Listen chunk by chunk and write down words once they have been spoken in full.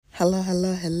Hello,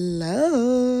 hello,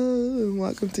 hello.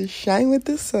 Welcome to Shine with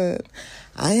the Sun.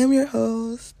 I am your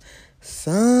host,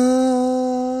 Sunshine.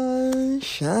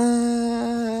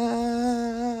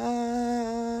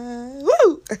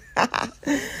 Woo!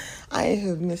 I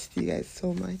have missed you guys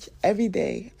so much. Every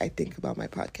day I think about my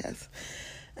podcast.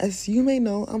 As you may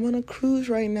know, I'm on a cruise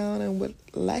right now, and with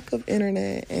lack of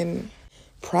internet and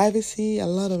privacy, a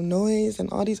lot of noise,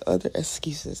 and all these other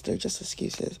excuses, they're just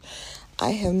excuses,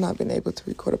 I have not been able to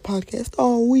record a podcast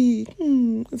all week.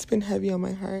 It's been heavy on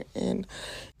my heart, and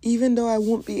even though I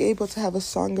won't be able to have a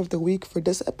song of the week for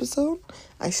this episode,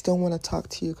 I still want to talk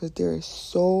to you because there is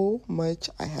so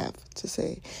much I have to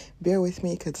say. Bear with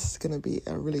me because this is going to be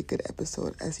a really good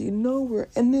episode. As you know, we're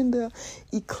ending the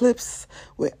eclipse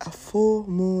with a full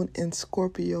moon in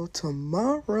Scorpio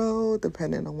tomorrow,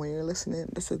 depending on when you're listening.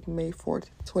 This is May 4th,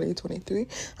 2023.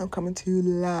 I'm coming to you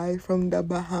live from the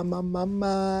Bahama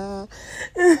Mama.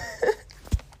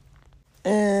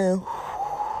 And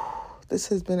this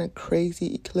has been a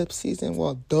crazy eclipse season.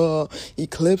 Well,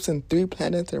 eclipse and 3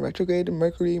 planets in retrograde: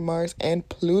 Mercury, Mars, and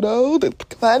Pluto, the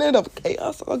planet of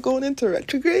chaos, all going into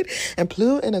retrograde. And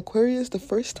Pluto in Aquarius, the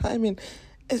first time in,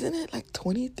 isn't it like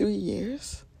 23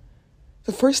 years?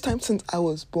 The first time since I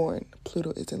was born,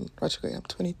 Pluto is in retrograde. I'm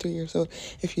 23 years old.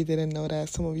 If you didn't know that,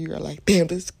 some of you are like, damn,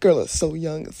 this girl is so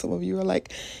young. And some of you are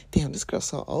like, damn, this girl's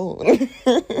so old.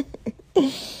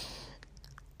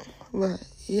 But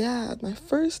yeah, my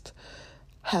first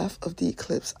half of the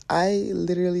eclipse, I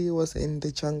literally was in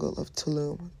the jungle of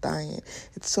Tulum dying.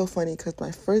 It's so funny because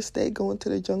my first day going to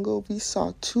the jungle, we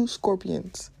saw 2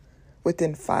 scorpions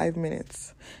within 5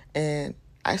 minutes. And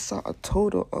I saw a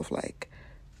total of like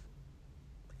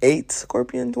 8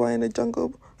 scorpions while in the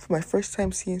jungle for my first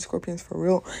time seeing scorpions for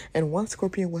real. And 1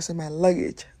 scorpion was in my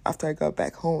luggage after I got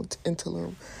back home in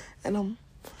Tulum. And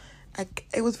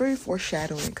it was very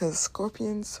foreshadowing because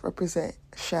scorpions represent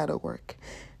shadow work.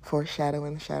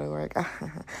 Foreshadowing shadow work.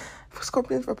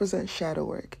 Scorpions represent shadow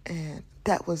work, and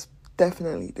that was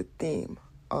definitely the theme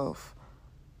of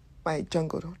my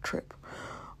jungle trip.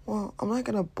 Well, I'm not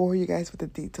gonna bore you guys with the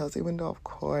details, even though of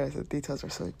course the details are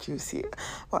so juicy,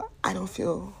 but I don't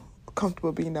feel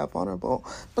comfortable being that vulnerable.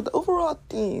 But the overall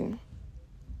theme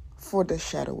for the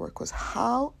shadow work was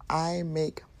how I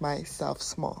make myself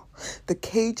small, the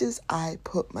cages I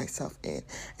put myself in.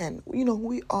 And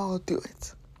we all do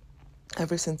it.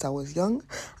 Ever since I was young,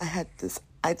 I had this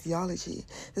ideology,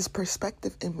 this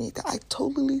perspective in me that I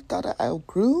totally thought I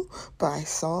outgrew, but I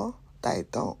saw that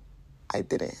I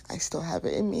didn't. I still have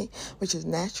it in me, which is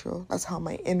natural. That's how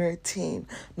my inner teen,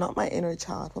 not my inner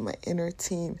child, but my inner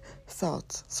teen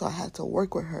felt. So I had to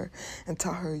work with her and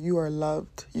tell her, you are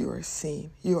loved, you are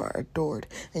seen, you are adored,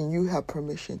 and you have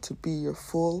permission to be your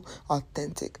full,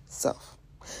 authentic self.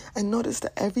 I noticed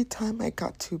that every time I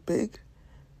got too big,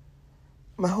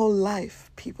 my whole life,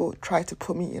 people tried to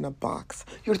put me in a box.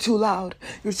 You're too loud.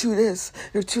 You're too this.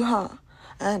 You're too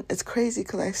And it's crazy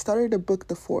because I started to book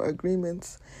the 4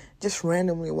 agreements just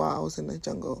randomly while I was in the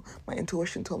jungle. My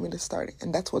intuition told me to start it,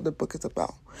 and that's what the book is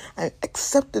about. I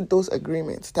accepted those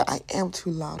agreements that I am too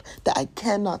loud, that I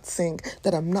cannot sing,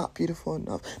 that I'm not beautiful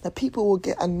enough, that people will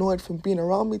get annoyed from being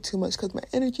around me too much because my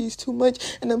energy is too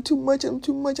much, and I'm too much, and I'm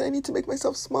too much. I need to make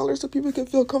myself smaller so people can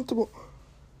feel comfortable.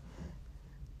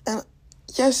 And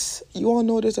yes, you all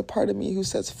know there's a part of me who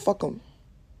says, fuck them.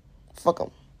 Fuck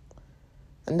them.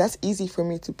 And that's easy for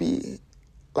me to be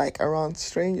like around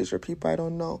strangers or people I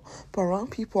don't know. But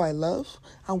around people I love,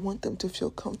 I want them to feel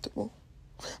comfortable.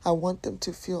 I want them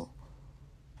to feel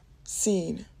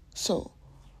seen. So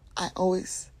I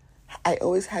always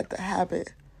had the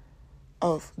habit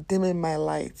of dimming my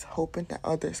lights, hoping that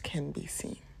others can be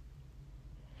seen.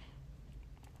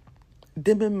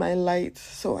 Dimming my lights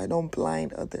so I don't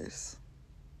blind others,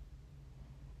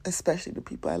 especially the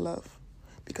people I love,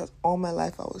 because all my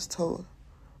life I was told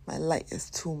my light is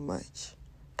too much.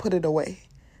 Put it away.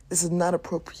 This is not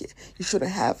appropriate. You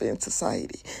shouldn't have it in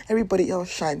society. Everybody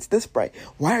else shines this bright.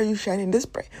 Why are you shining this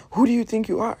bright? Who do you think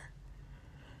you are?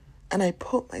 And I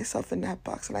put myself in that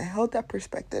box, and I held that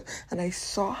perspective, and I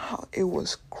saw how it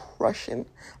was crushing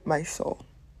my soul.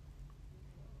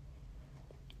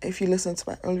 If you listen to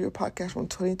my earlier podcast from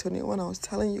 2021, I was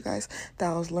telling you guys that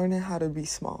I was learning how to be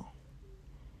small.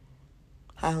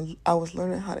 I was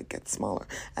learning how to get smaller.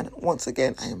 And once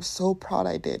again, I am so proud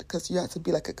I did, because you have to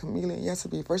be like a chameleon. You have to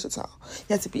be versatile.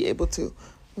 You have to be able to,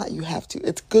 not you have to,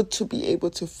 it's good to be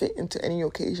able to fit into any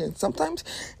occasion. Sometimes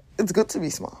it's good to be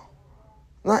small.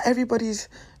 Not everybody's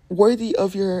worthy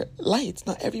of your lights.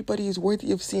 Not everybody is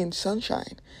worthy of seeing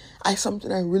sunshine.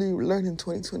 Something I really learned in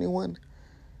 2021.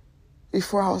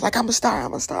 Before I was like, I'm a star,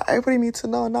 I'm a star. Everybody needs to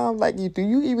know. Now I'm like, do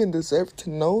you even deserve to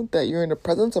know that you're in the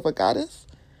presence of a goddess?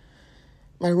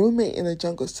 My roommate in the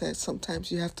jungle said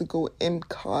sometimes you have to go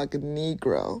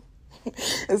incognito,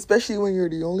 especially when you're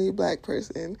the only black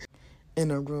person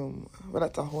in a room. But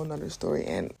that's a whole nother story.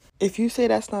 And if you say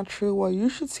that's not true, well, you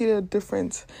should see the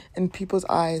difference in people's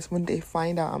eyes when they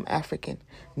find out I'm African.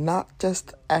 Not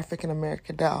just African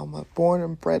American, that I'm a born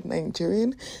and bred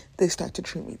Nigerian. They start to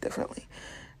treat me differently.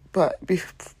 But they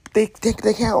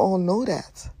can't all know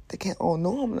that. They can't all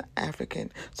know I'm an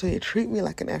African. So they treat me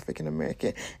like an African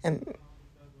American. And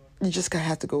you just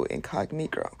have to go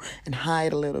incognito and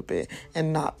hide a little bit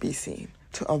and not be seen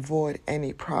to avoid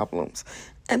any problems.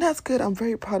 And that's good. I'm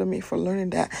very proud of me for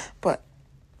learning that.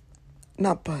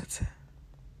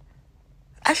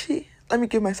 Actually, let me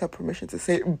give myself permission to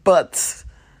say but.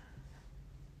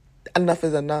 Enough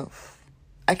is enough.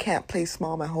 I can't play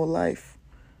small my whole life.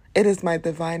 It is my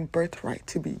divine birthright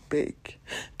to be big.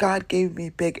 God gave me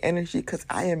big energy because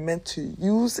I am meant to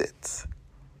use it.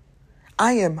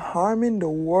 I am harming the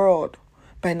world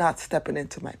by not stepping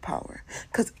into my power.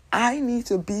 Because I need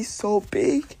to be so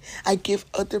big, I give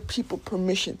other people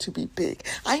permission to be big.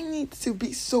 I need to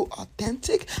be so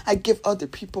authentic, I give other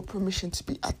people permission to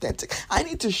be authentic. I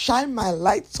need to shine my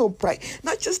light so bright,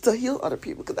 not just to heal other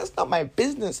people, because that's not my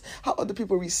business how other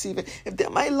people receive it. If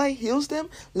my light heals them,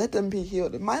 let them be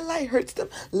healed. If my light hurts them,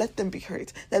 let them be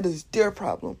hurt. That is their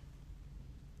problem.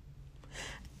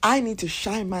 I need to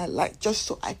shine my light just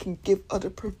so I can give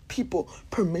other people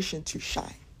permission to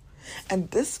shine. And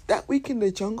that week in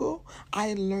the jungle,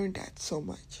 I learned that so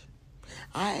much.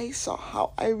 I saw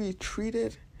how I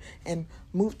retreated and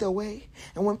moved away.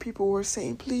 And when people were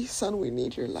saying, please, son, we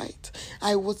need your light,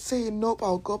 I would say, nope,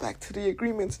 I'll go back to the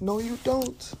agreements. No, you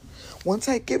don't. Once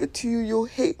I give it to you, you'll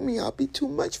hate me. I'll be too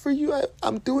much for you.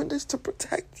 I'm doing this to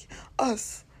protect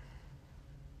us.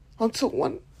 I'm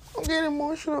getting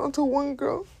emotional until one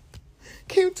girl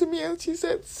came to me and she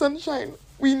said, Sunshine,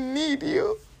 we need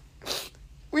you.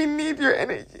 We need your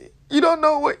energy. You don't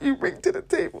know what you bring to the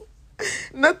table.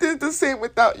 Nothing's the same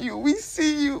without you. We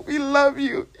see you. We love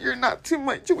you. You're not too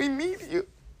much. We need you.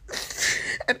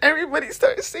 And everybody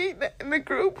started saying that in the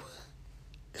group.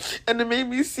 And it made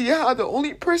me see how the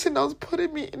only person that was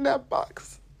putting me in that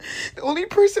box, the only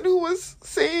person who was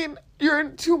saying, you're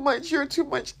too much,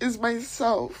 is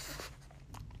myself.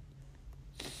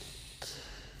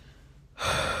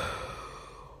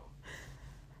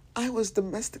 I was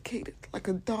domesticated like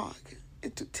a dog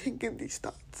into thinking these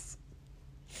thoughts.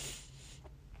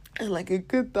 And like a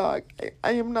good dog,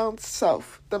 I am now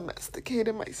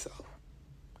self-domesticating myself.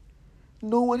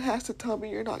 No one has to tell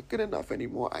me you're not good enough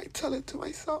anymore. I tell it to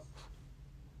myself.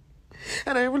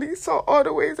 And I really saw all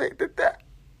the ways I did that.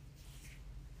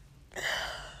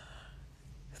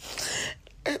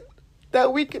 And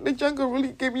that week in the jungle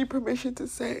really gave me permission to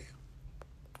say,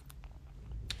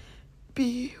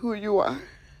 be who you are.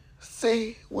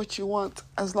 Say what you want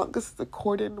as long as it's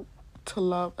according to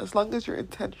love, as long as your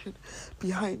intention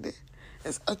behind it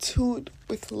is attuned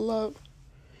with love.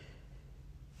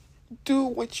 Do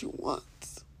what you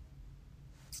want.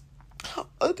 How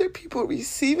other people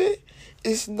receive it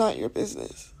is not your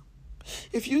business.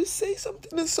 If you say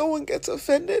something and someone gets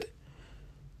offended,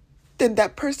 then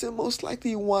that person most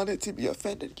likely wanted to be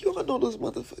offended. You all know those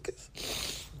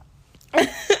motherfuckers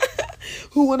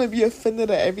who want to be offended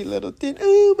at every little thing.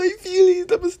 Oh, my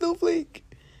feelings, I'm a snowflake.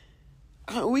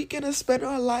 Are we going to spend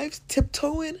our lives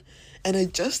tiptoeing and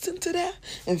adjusting to that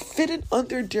and fitting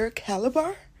under their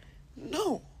caliber?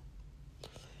 No.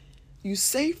 You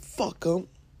say fuck them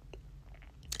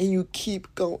and you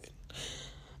keep going.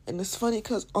 And it's funny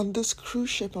because on this cruise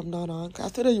ship I'm not on,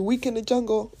 after the week in the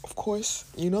jungle, of course,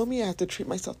 you know me, I have to treat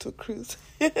myself to a cruise.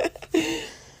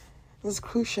 This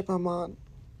cruise ship I'm on,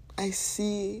 I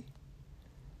see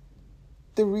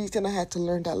the reason I had to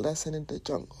learn that lesson in the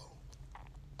jungle.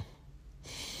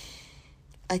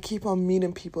 I keep on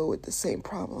meeting people with the same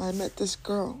problem. I met this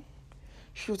girl.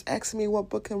 She was asking me what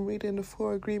book I'm reading, The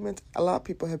Four Agreements. A lot of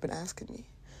people have been asking me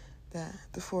that,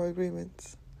 The Four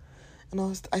Agreements. And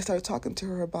I started talking to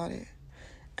her about it.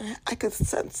 And I could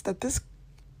sense that this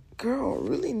girl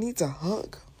really needs a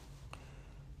hug.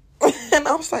 And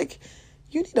I was like,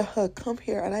 you need a hug, come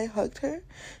here. And I hugged her.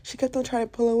 She kept on trying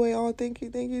to pull away, oh, thank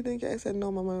you. I said,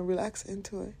 no, mama, relax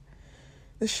into it.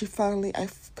 Then I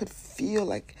could feel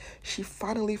like she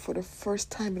finally, for the first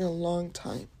time in a long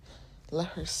time, let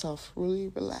herself really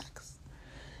relax.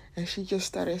 And she just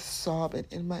started sobbing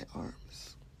in my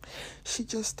arms.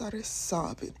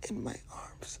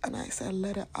 And I said,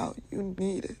 let it out, you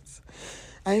need it.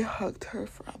 I hugged her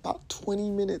for about 20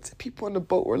 minutes. People on the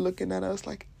boat were looking at us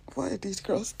like, what are these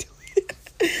girls doing?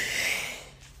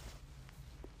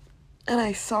 And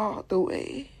I saw the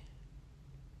way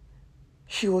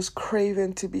she was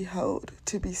craving to be held,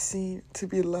 to be seen, to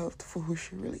be loved for who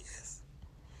she really is.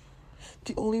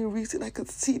 The only reason I could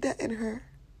see that in her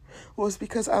was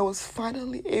because I was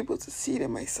finally able to see it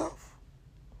in myself.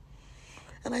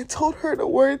 And I told her the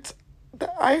words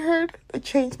that I heard that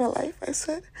changed my life. I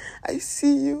said, I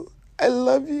see you. I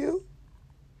love you.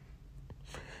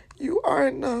 You are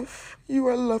enough. You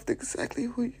are loved exactly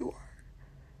who you are.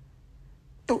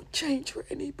 Don't change for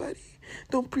anybody.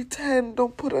 Don't pretend.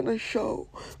 Don't put on a show.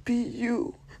 Be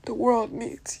you. The world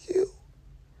needs you.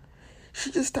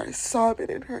 She just started sobbing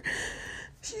in her.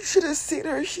 You should have seen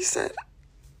her. She said,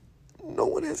 no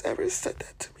one has ever said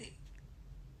that to me.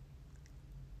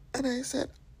 And I said,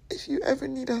 if you ever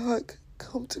need a hug,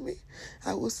 come to me.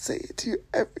 I will say it to you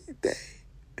every day.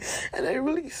 And I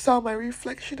really saw my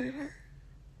reflection in her.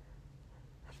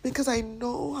 Because I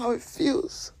know how it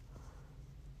feels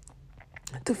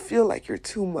to feel like you're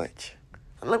too much.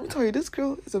 And let me tell you, this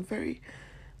girl is a very,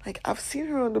 I've seen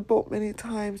her on the boat many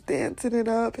times, dancing it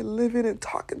up and living and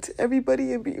talking to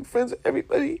everybody and being friends with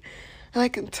everybody. And I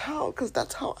can tell because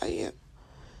that's how I am.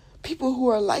 People who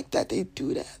are like that, they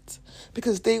do that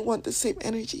because they want the same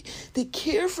energy. They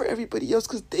care for everybody else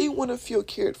because they want to feel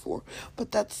cared for.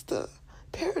 But that's the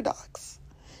paradox.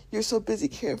 You're so busy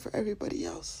caring for everybody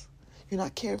else. You're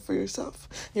not caring for yourself.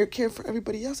 You're caring for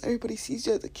everybody else. Everybody sees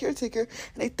you as a caretaker,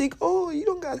 and they think, oh, you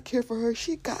don't got to care for her.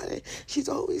 She got it. She's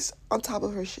always on top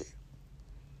of her shit.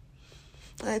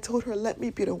 And I told her, let me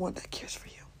be the one that cares for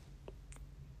you.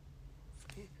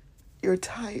 You're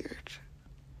tired.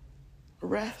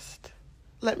 Rest.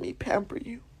 Let me pamper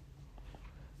you.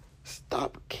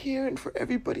 Stop caring for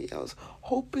everybody else,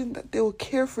 hoping that they will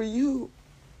care for you.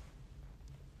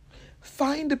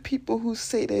 Find the people who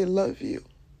say they love you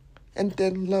and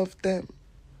then love them.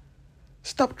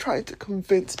 Stop trying to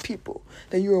convince people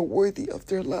that you are worthy of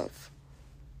their love.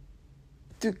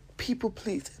 Do people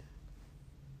pleasing.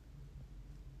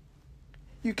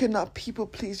 You cannot people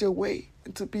please your way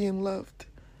into being loved.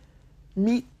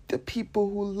 Meet the people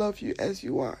who love you as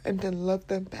you are and then love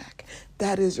them back.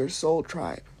 That is your soul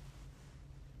tribe.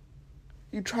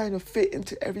 You're trying to fit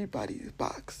into everybody's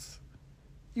box.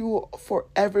 You will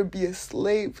forever be a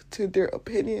slave to their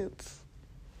opinions.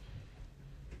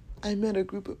 I met a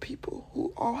group of people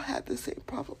who all had the same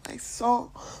problem. I saw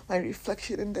my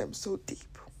reflection in them so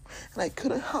deep. And I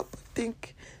couldn't help but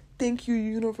think, thank you,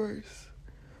 universe,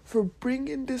 for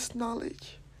bringing this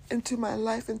knowledge into my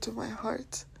life, into my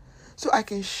heart, so I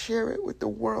can share it with the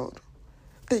world.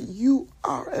 That you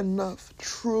are enough,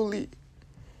 truly.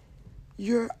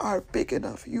 You are big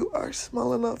enough. You are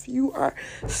small enough. You are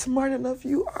smart enough.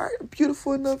 You are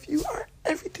beautiful enough. You are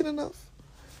everything enough.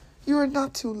 You are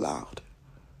not too loud.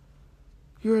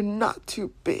 You're not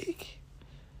too big.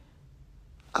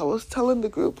 I was telling the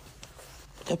group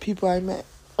of people I met,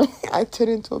 I turned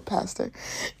into a pastor.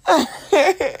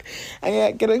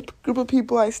 I get a group of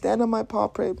people, I stand on my paw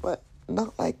print, but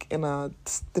not like in a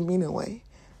demeaning way.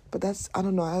 But that's, I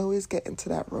don't know, I always get into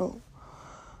that role.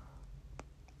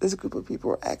 This group of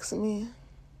people were asking me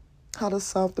how to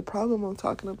solve the problem I'm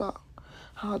talking about.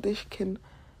 How they can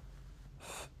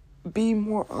be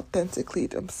more authentically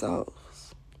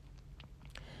themselves.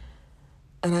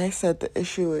 And I said the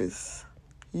issue is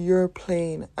you're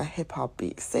playing a hip-hop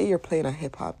beat. Say you're playing a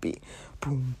hip-hop beat.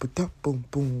 Boom, ba-da, boom,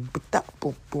 boom, ba-da,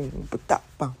 boom, boom, ba-da,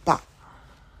 ba, ba.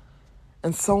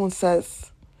 And someone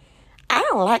says, I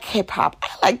don't like hip-hop. I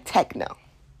like techno.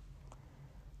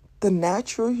 The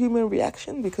natural human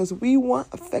reaction, because we want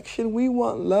affection, we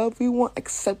want love, we want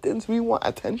acceptance, we want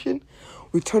attention.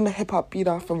 We turn the hip-hop beat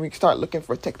off and we start looking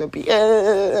for a techno beat.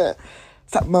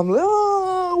 Stop mumbling,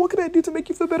 oh, what can I do to make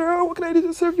you feel better? Oh, what can I do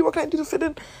to serve you? What can I do to fit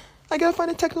in? I gotta find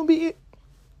a techno beat.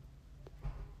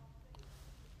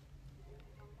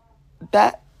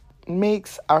 That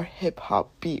makes our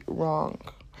hip-hop beat wrong.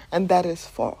 And that is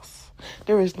false.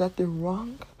 There is nothing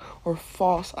wrong or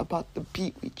false about the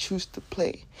beat we choose to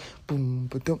play. Boom,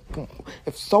 ba-dum, boom.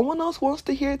 If someone else wants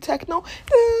to hear techno,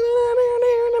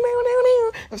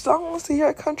 if someone wants to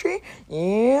hear country,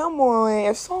 yeah, boy.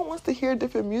 If someone wants to hear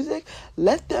different music,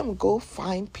 let them go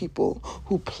find people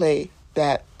who play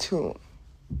that tune.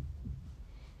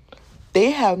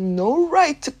 They have no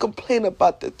right to complain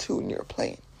about the tune you're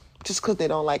playing just because they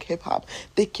don't like hip-hop.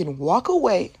 They can walk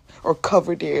away or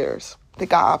cover their ears. They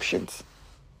got options.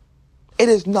 It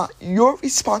is not your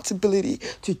responsibility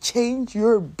to change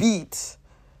your beats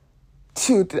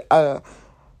to a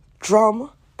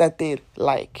drum that they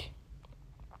like.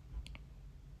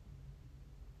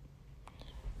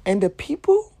 And the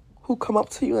people who come up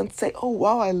to you and say, oh,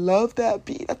 wow, I love that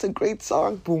beat. That's a great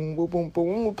song. Boom, boom, boom,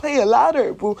 boom. Play it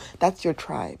louder. Boom. That's your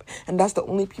tribe. And that's the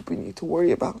only people you need to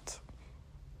worry about.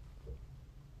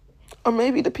 Or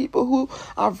maybe the people who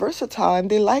are versatile and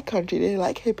they like country, they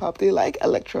like hip-hop, they like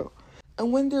electro.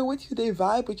 And when they're with you, they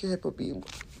vibe with your hip-hop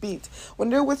beat. When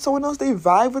they're with someone else, they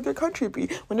vibe with their country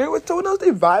beat. When they're with someone else,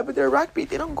 they vibe with their rock beat.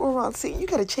 They don't go around saying, you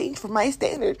gotta change for my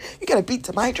standard. You gotta beat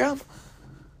to my drum.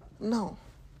 No.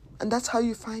 And that's how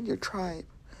you find your tribe.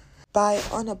 By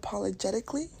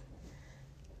unapologetically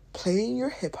playing your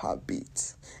hip-hop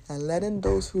beats and letting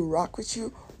those who rock with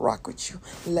you,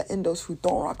 letting those who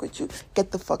don't rock with you,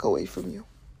 get the fuck away from you.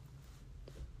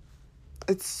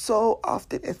 It's so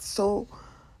often,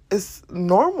 it's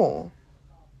normal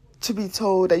to be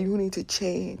told that you need to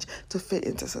change to fit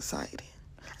into society.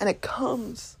 And it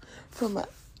comes from an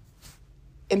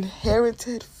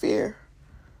inherited fear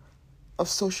of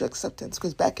social acceptance.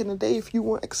 Because back in the day, if you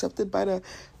weren't accepted by the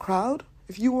crowd,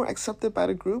 if you weren't accepted by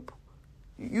the group,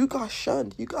 you got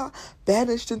shunned. You got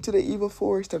banished into the evil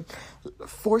forest and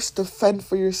forced to fend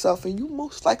for yourself. And you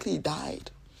most likely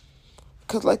died.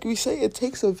 Because like we say, it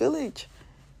takes a village.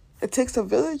 It takes a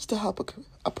village to help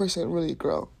a person really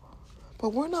grow.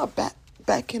 But we're not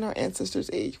back in our ancestors'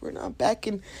 age. We're not back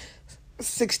in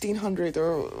 1600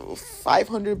 or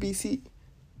 500 BC.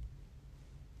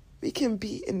 We can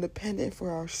be independent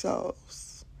for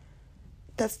ourselves.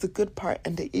 That's the good part.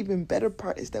 And the even better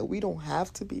part is that we don't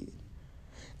have to be.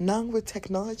 Now with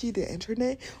technology, the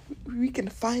internet, we can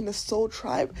find a soul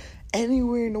tribe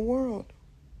anywhere in the world.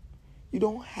 You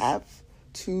don't have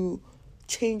to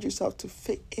change yourself to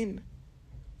fit in.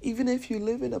 Even if you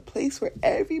live in a place where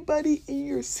everybody in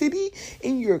your city,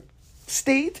 in your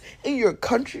state, in your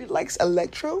country likes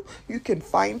electro, you can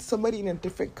find somebody in a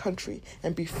different country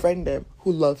and befriend them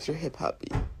who loves your hip-hop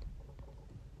beat.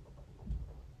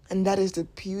 And that is the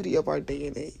beauty of our day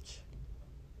and age.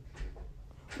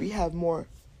 We have more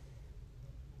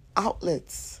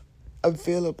outlets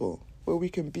available where we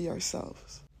can be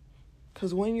ourselves.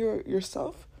 Because when you're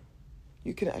yourself,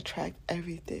 you can attract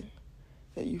everything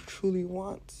that you truly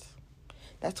want.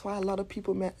 That's why a lot of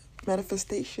people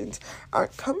manifestations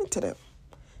aren't coming to them.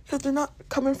 Because they're not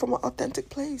coming from an authentic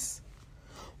place.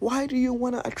 Why do you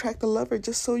want to attract a lover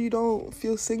just so you don't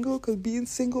feel single? Because being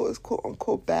single is quote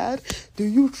unquote bad. Do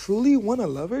you truly want a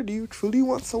lover? Do you truly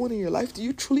want someone in your life? Do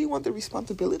you truly want the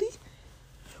responsibility?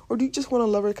 Or do you just want a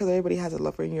lover because everybody has a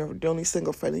lover and you're the only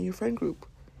single friend in your friend group?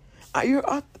 Your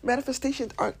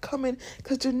manifestations aren't coming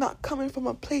because they're not coming from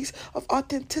a place of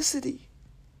authenticity.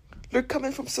 They're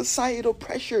coming from societal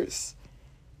pressures.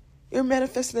 You're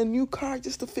manifesting a new car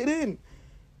just to fit in.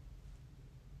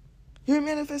 You're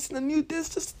manifesting a new this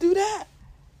just to do that.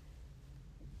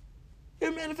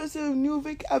 You're manifesting a new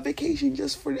vacation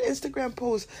just for the Instagram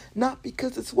post, not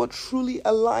because it's what truly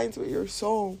aligns with your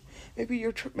soul. Maybe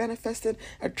you're manifesting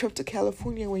a trip to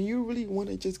California when you really want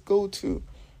to just go to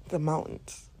the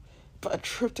mountains. But a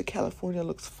trip to California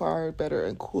looks far better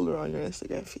and cooler on your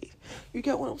Instagram feed. You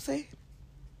get what I'm saying?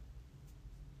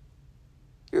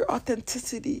 Your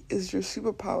authenticity is your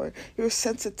superpower. Your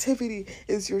sensitivity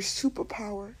is your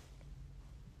superpower.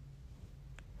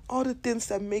 All the things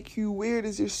that make you weird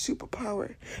is your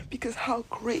superpower. Because how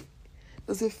great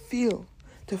does it feel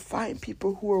to find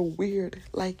people who are weird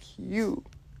like you?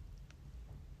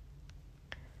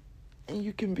 And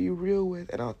you can be real with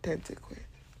and authentic with.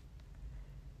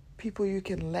 People you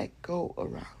can let go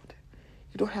around.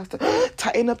 You don't have to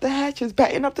tighten up the hatches,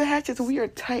 batten up the hatches. We are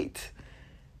tight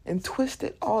and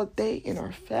twisted all day in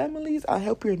our families. I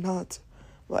hope you're not,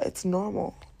 but it's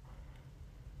normal.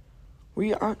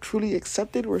 We aren't truly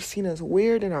accepted. We're seen as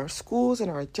weird in our schools and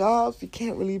our jobs. We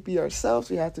can't really be ourselves.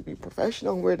 We have to be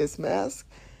professional and wear this mask.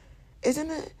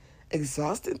 Isn't it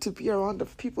exhausting to be around the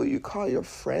people you call your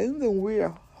friends and wear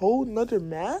a whole nother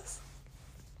mask?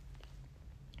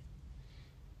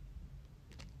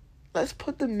 Let's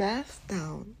put the mask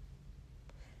down.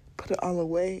 Put it all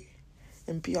away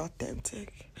and be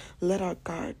authentic. Let our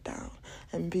guard down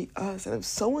and be us. And if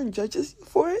someone judges you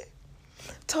for it,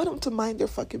 tell them to mind their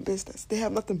fucking business. They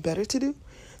have nothing better to do.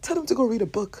 Tell them to go read a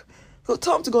book.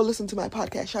 Tell them to go listen to my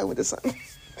podcast, Shine with the Sun.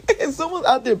 If someone's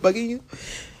out there bugging you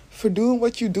for doing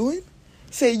what you're doing,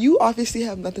 say you obviously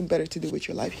have nothing better to do with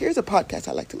your life. Here's a podcast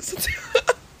I like to listen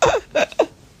to.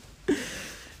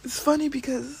 It's funny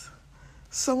because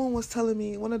someone was telling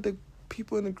me, one of the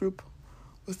people in the group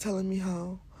was telling me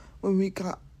how when we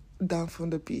got down from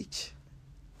the beach,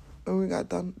 when we got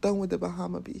done with the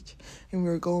Bahama beach and we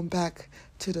were going back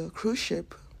to the cruise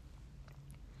ship,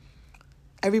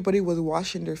 everybody was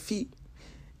washing their feet.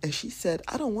 And she said,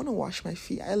 I don't want to wash my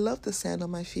feet. I love the sand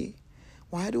on my feet.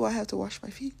 Why do I have to wash my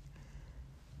feet?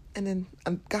 And then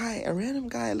a random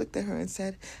guy looked at her and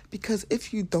said, because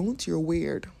if you don't, you're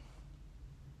weird.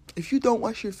 If you don't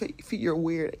wash your feet, you're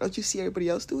weird. Don't you see everybody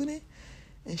else doing it?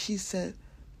 And she said,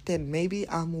 then maybe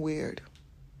I'm weird.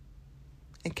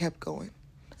 And kept going.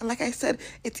 And like I said,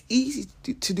 it's easy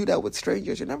to do that with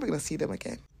strangers. You're never going to see them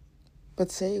again.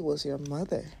 But say it was your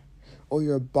mother or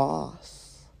your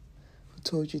boss who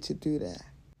told you to do that.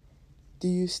 Do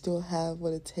you still have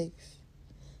what it takes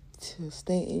to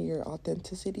stay in your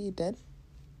authenticity then?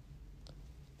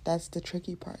 That's the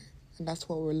tricky part. And that's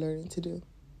what we're learning to do.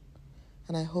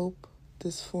 And I hope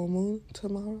this full moon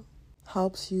tomorrow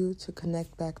helps you to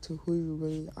connect back to who you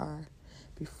really are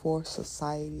before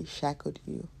society shackled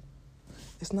you.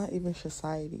 It's not even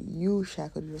society. You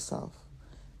shackled yourself.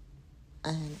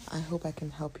 And I hope I can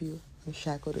help you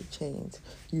unshackle the chains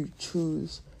you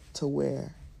choose to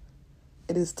wear.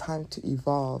 It is time to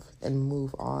evolve and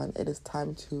move on. It is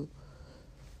time to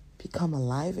become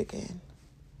alive again.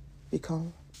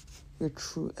 Become your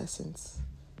true essence.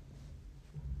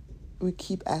 We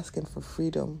keep asking for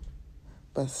freedom,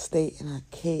 but stay in a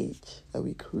cage that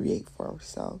we create for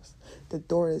ourselves. The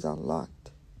door is unlocked.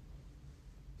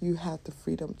 You have the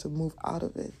freedom to move out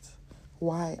of it.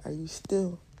 Why are you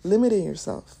still limiting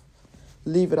yourself?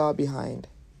 Leave it all behind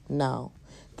now.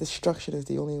 Destruction is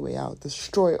the only way out.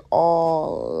 Destroy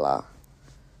all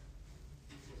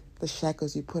the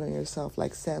shackles you put on yourself,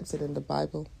 like Samson in the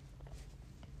Bible.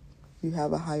 You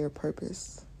have a higher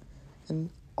purpose, and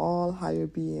all higher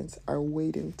beings are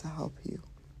waiting to help you.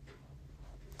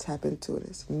 Tap into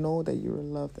this. Know that you are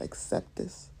loved. Accept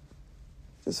this.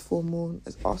 This full moon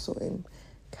is also in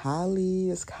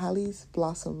Kali. It's Kali's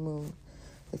blossom moon.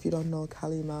 If you don't know,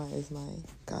 Kali Ma is my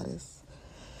goddess.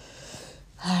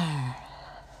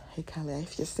 Hey Kali, I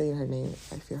just say her name.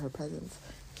 I feel her presence.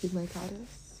 She's my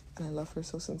goddess, and I love her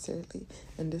so sincerely.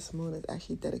 And this moon is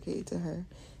actually dedicated to her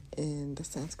in the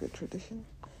Sanskrit tradition.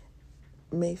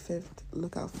 May 5th,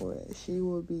 look out for it. She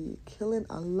will be killing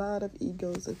a lot of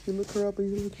egos. If you look her up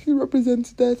and you're like, she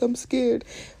represents death, I'm scared.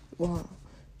 Well,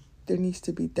 there needs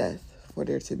to be death for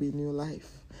there to be new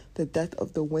life. The death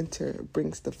of the winter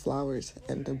brings the flowers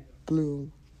and the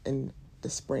bloom in the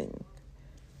spring.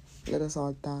 Let us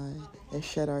all die and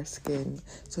shed our skin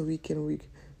so we can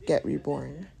get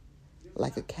reborn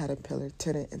like a caterpillar,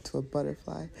 turn it into a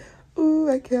butterfly. Ooh,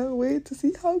 I can't wait to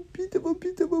see how beautiful,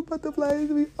 beautiful butterflies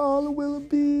we all will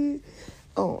be.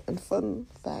 Oh, and fun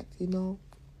fact, you know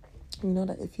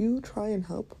that if you try and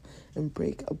help and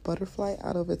break a butterfly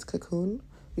out of its cocoon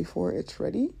before it's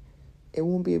ready, it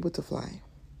won't be able to fly.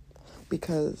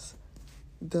 Because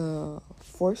the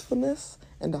forcefulness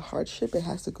and the hardship it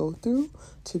has to go through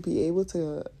to be able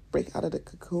to break out of the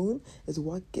cocoon is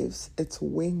what gives its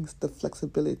wings the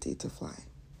flexibility to fly.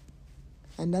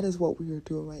 And that is what we are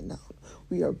doing right now.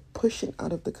 We are pushing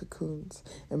out of the cocoons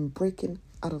and breaking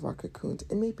out of our cocoons.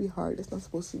 It may be hard. It's not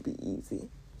supposed to be easy.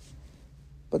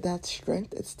 But that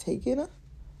strength it's taken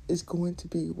is going to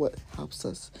be what helps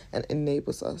us and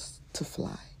enables us to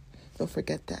fly. Don't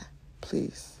forget that,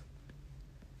 please.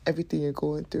 Everything you're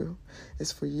going through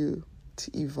is for you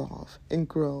to evolve and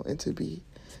grow and to be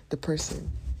the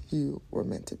person you were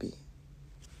meant to be.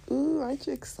 Ooh, aren't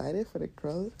you excited for the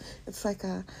growth? It's like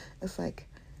a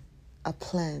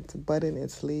plant budding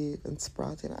its leaf and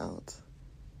sprouting out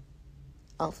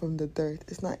from the dirt.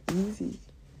 It's not easy. You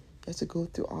have to go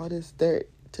through all this dirt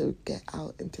to get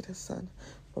out into the sun.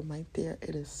 But my dear,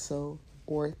 it is so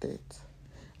worth it.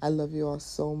 I love you all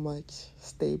so much.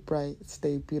 Stay bright,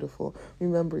 stay beautiful.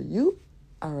 Remember, you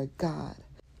are a God.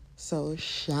 So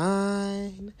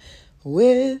shine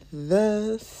with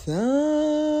the sun.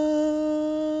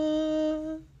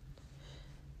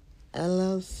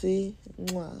 LLC.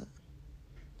 Mwah.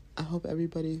 I hope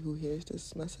everybody who hears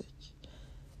this message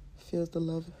feels the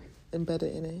love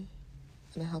embedded in it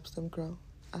and it helps them grow.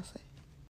 I say.